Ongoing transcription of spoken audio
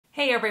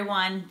Hey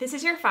everyone, this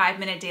is your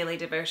 5-minute daily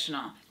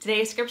devotional.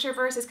 Today's scripture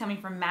verse is coming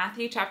from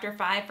Matthew chapter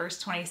 5, verse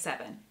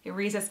 27. It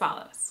reads as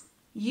follows.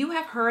 You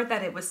have heard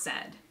that it was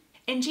said.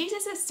 In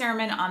Jesus'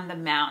 Sermon on the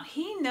Mount,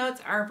 he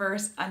notes our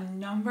verse a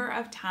number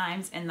of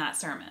times in that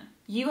sermon.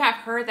 You have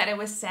heard that it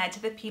was said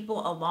to the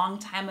people a long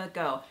time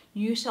ago,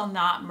 you shall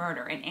not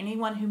murder, and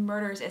anyone who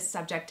murders is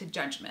subject to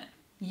judgment.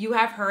 You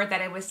have heard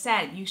that it was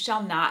said, you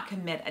shall not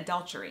commit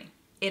adultery.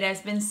 It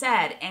has been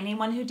said,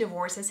 anyone who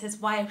divorces his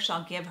wife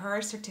shall give her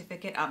a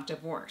certificate of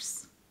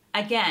divorce.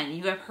 Again,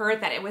 you have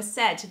heard that it was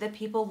said to the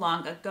people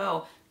long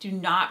ago, do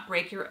not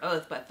break your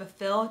oath, but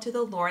fulfill to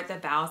the Lord the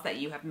vows that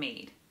you have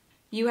made.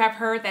 You have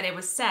heard that it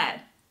was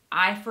said,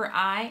 eye for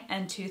eye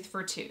and tooth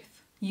for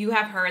tooth. You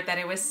have heard that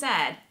it was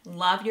said,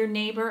 love your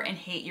neighbor and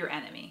hate your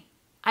enemy.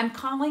 I'm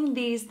calling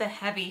these the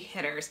heavy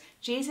hitters.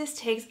 Jesus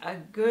takes a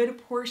good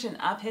portion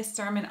of his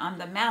Sermon on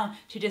the Mount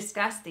to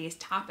discuss these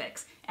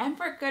topics. And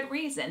for good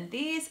reason.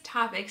 These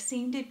topics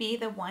seem to be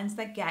the ones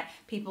that get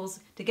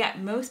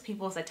most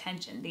people's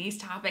attention. These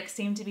topics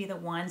seem to be the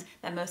ones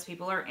that most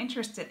people are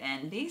interested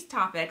in. These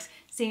topics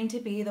seem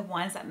to be the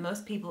ones that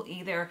most people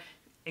either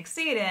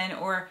exceed in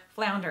or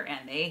flounder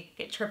in. They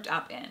get tripped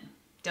up in.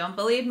 Don't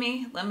believe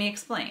me? Let me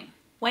explain.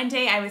 One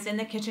day I was in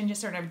the kitchen just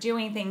sort of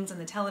doing things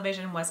and the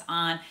television was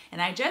on, and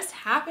I just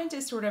happened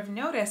to sort of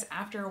notice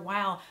after a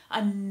while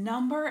a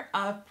number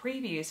of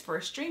previews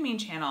for streaming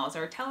channels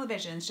or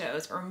television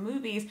shows or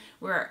movies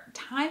where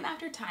time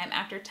after time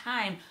after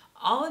time,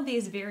 all of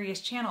these various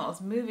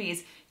channels,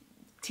 movies,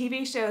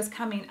 TV shows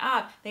coming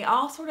up, they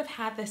all sort of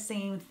had the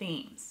same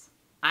themes.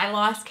 I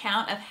lost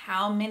count of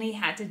how many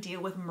had to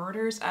deal with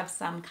murders of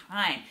some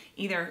kind,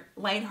 either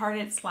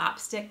lighthearted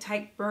slapstick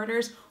type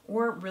murders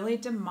or really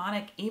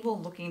demonic,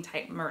 evil-looking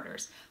type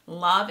murders.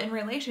 Love and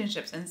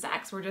relationships and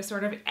sex were just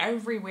sort of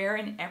everywhere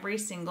in every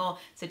single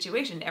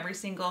situation, every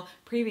single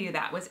preview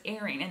that was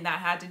airing. And that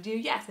had to do,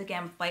 yes,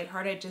 again, with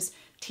lighthearted, just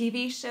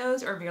TV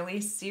shows or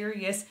really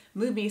serious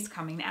movies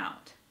coming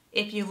out.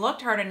 If you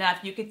looked hard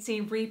enough, you could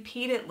see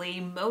repeatedly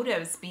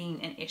motives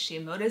being an issue,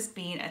 motives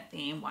being a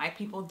theme, why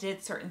people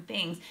did certain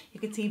things.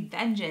 You could see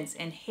vengeance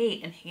and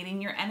hate and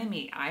hating your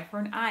enemy, eye for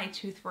an eye,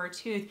 tooth for a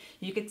tooth.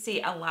 You could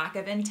see a lack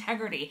of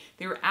integrity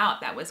throughout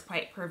that was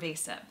quite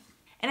pervasive.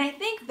 And I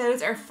think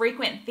those are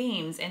frequent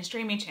themes in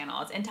streaming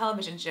channels and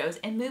television shows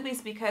and movies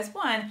because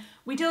one,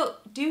 we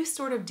do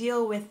sort of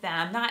deal with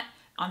them, not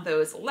on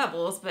those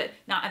levels, but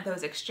not at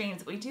those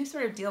extremes. We do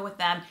sort of deal with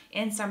them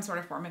in some sort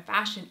of form and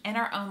fashion in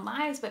our own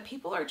lives, but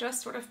people are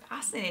just sort of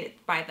fascinated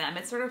by them.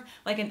 It's sort of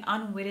like an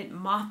unwitting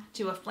moth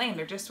to a flame.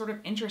 They're just sort of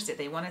interested.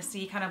 They want to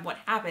see kind of what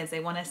happens. They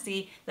want to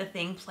see the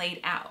thing played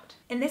out.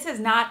 And this is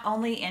not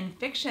only in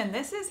fiction,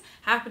 this is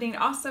happening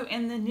also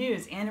in the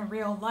news and in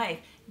real life.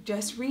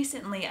 Just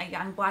recently, a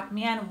young black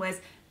man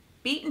was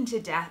beaten to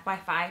death by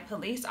 5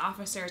 police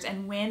officers,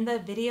 and when the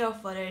video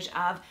footage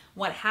of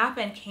what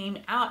happened came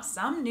out,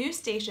 some news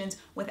stations,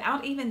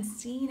 without even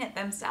seeing it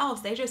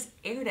themselves, they just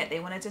aired it. They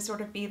wanted to sort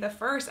of be the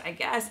first, I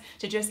guess,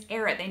 to just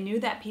air it. They knew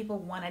that people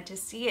wanted to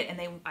see it, and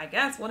they, I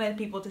guess, wanted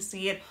people to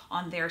see it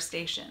on their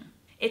station.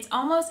 It's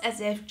almost as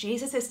if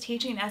Jesus is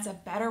teaching us a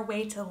better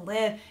way to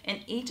live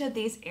in each of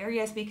these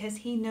areas because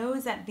he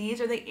knows that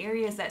these are the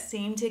areas that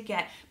seem to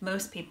get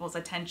most people's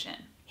attention.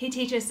 He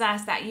teaches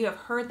us that you have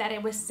heard that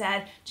it was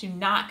said to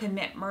not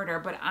commit murder,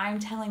 but I'm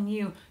telling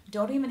you,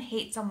 don't even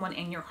hate someone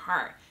in your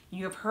heart.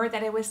 You have heard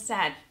that it was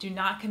said, do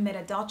not commit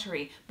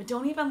adultery, but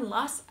don't even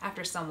lust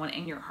after someone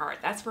in your heart.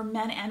 That's for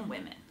men and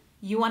women.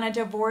 You want to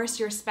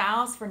divorce your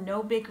spouse for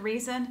no big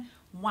reason?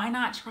 Why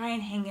not try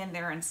and hang in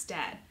there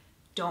instead?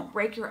 Don't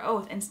break your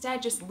oath.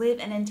 Instead, just live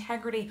in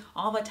integrity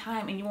all the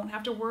time and you won't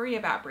have to worry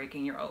about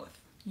breaking your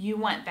oath. You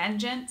want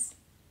vengeance?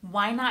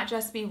 Why not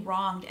just be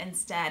wronged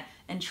instead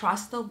and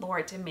trust the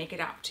Lord to make it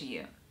up to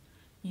you?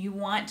 You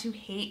want to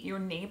hate your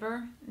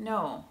neighbor?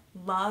 No,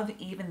 love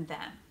even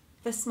them.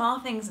 The small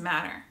things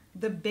matter.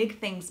 The big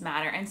things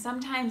matter. And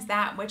sometimes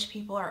that which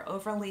people are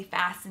overly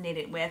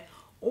fascinated with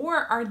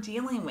or are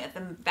dealing with,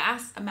 the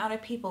vast amount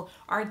of people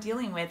are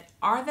dealing with,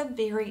 are the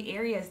very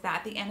areas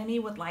that the enemy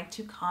would like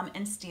to come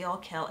and steal,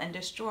 kill, and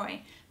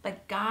destroy.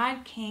 But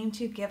God came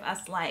to give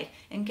us life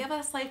and give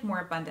us life more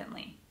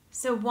abundantly.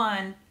 So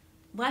one,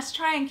 let's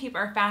try and keep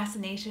our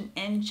fascination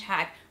in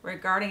check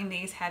regarding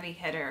these heavy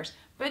hitters.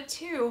 But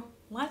two,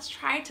 let's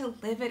try to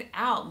live it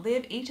out,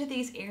 live each of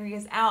these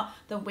areas out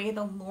the way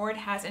the Lord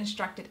has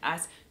instructed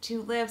us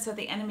to live so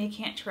the enemy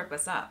can't trip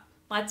us up.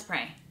 Let's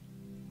pray.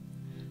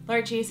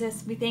 Lord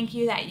Jesus, we thank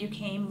you that you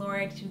came,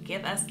 Lord, to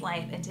give us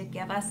life and to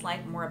give us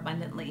life more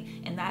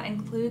abundantly. And that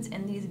includes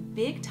in these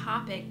big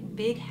topic,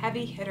 big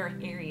heavy hitter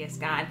areas,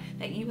 God,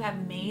 that you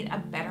have made a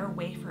better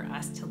way for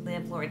us to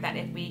live, Lord, that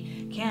if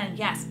we can,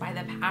 yes, by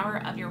the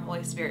power of your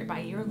Holy Spirit, by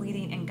your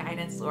leading and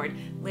guidance, Lord,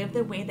 live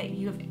the way that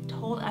you have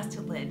told us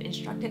to live,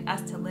 instructed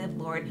us to live,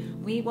 Lord,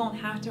 we won't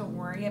have to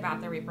worry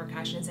about the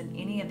repercussions in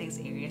any of these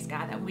areas,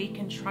 God, that we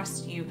can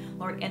trust you,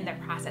 Lord, in the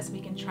process.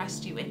 We can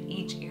trust you in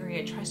each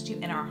area, trust you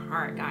in our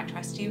heart, God. God.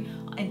 Trust you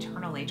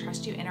internally.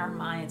 Trust you in our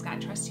minds,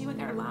 God. Trust you with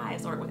our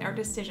lives, Lord, with our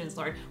decisions,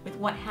 Lord, with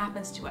what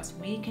happens to us.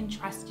 We can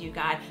trust you,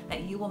 God,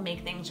 that you will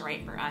make things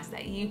right for us,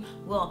 that you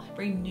will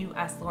renew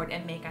us, Lord,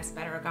 and make us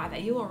better, God,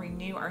 that you will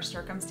renew our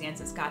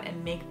circumstances, God,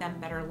 and make them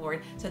better,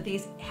 Lord, so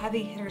these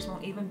heavy hitters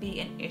won't even be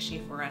an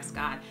issue for us,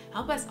 God.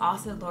 Help us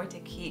also, Lord, to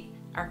keep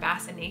our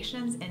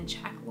fascinations in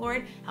check,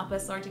 Lord. Help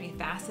us, Lord, to be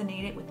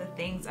fascinated with the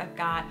things of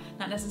God,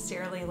 not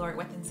necessarily, Lord,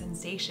 with the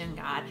sensation,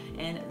 God,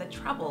 and the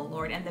trouble,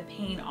 Lord, and the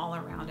pain all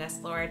around us,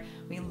 Lord.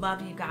 We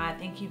love you, God.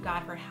 Thank you,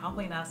 God, for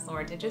helping us,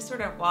 Lord, to just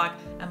sort of walk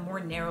a more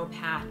narrow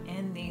path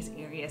in these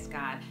areas,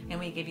 God, and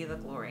we give you the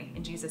glory.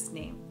 In Jesus'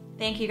 name.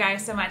 Thank you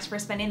guys so much for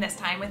spending this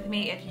time with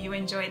me. If you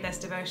enjoyed this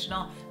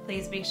devotional,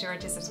 please be sure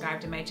to subscribe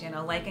to my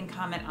channel, like and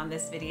comment on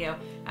this video.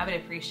 I would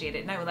appreciate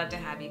it, and I would love to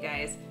have you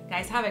guys.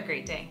 Guys, have a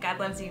great day. God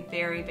loves you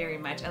very, very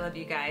much. I love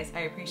you guys.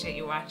 I appreciate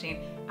you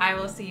watching. I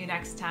will see you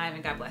next time,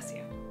 and God bless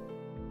you.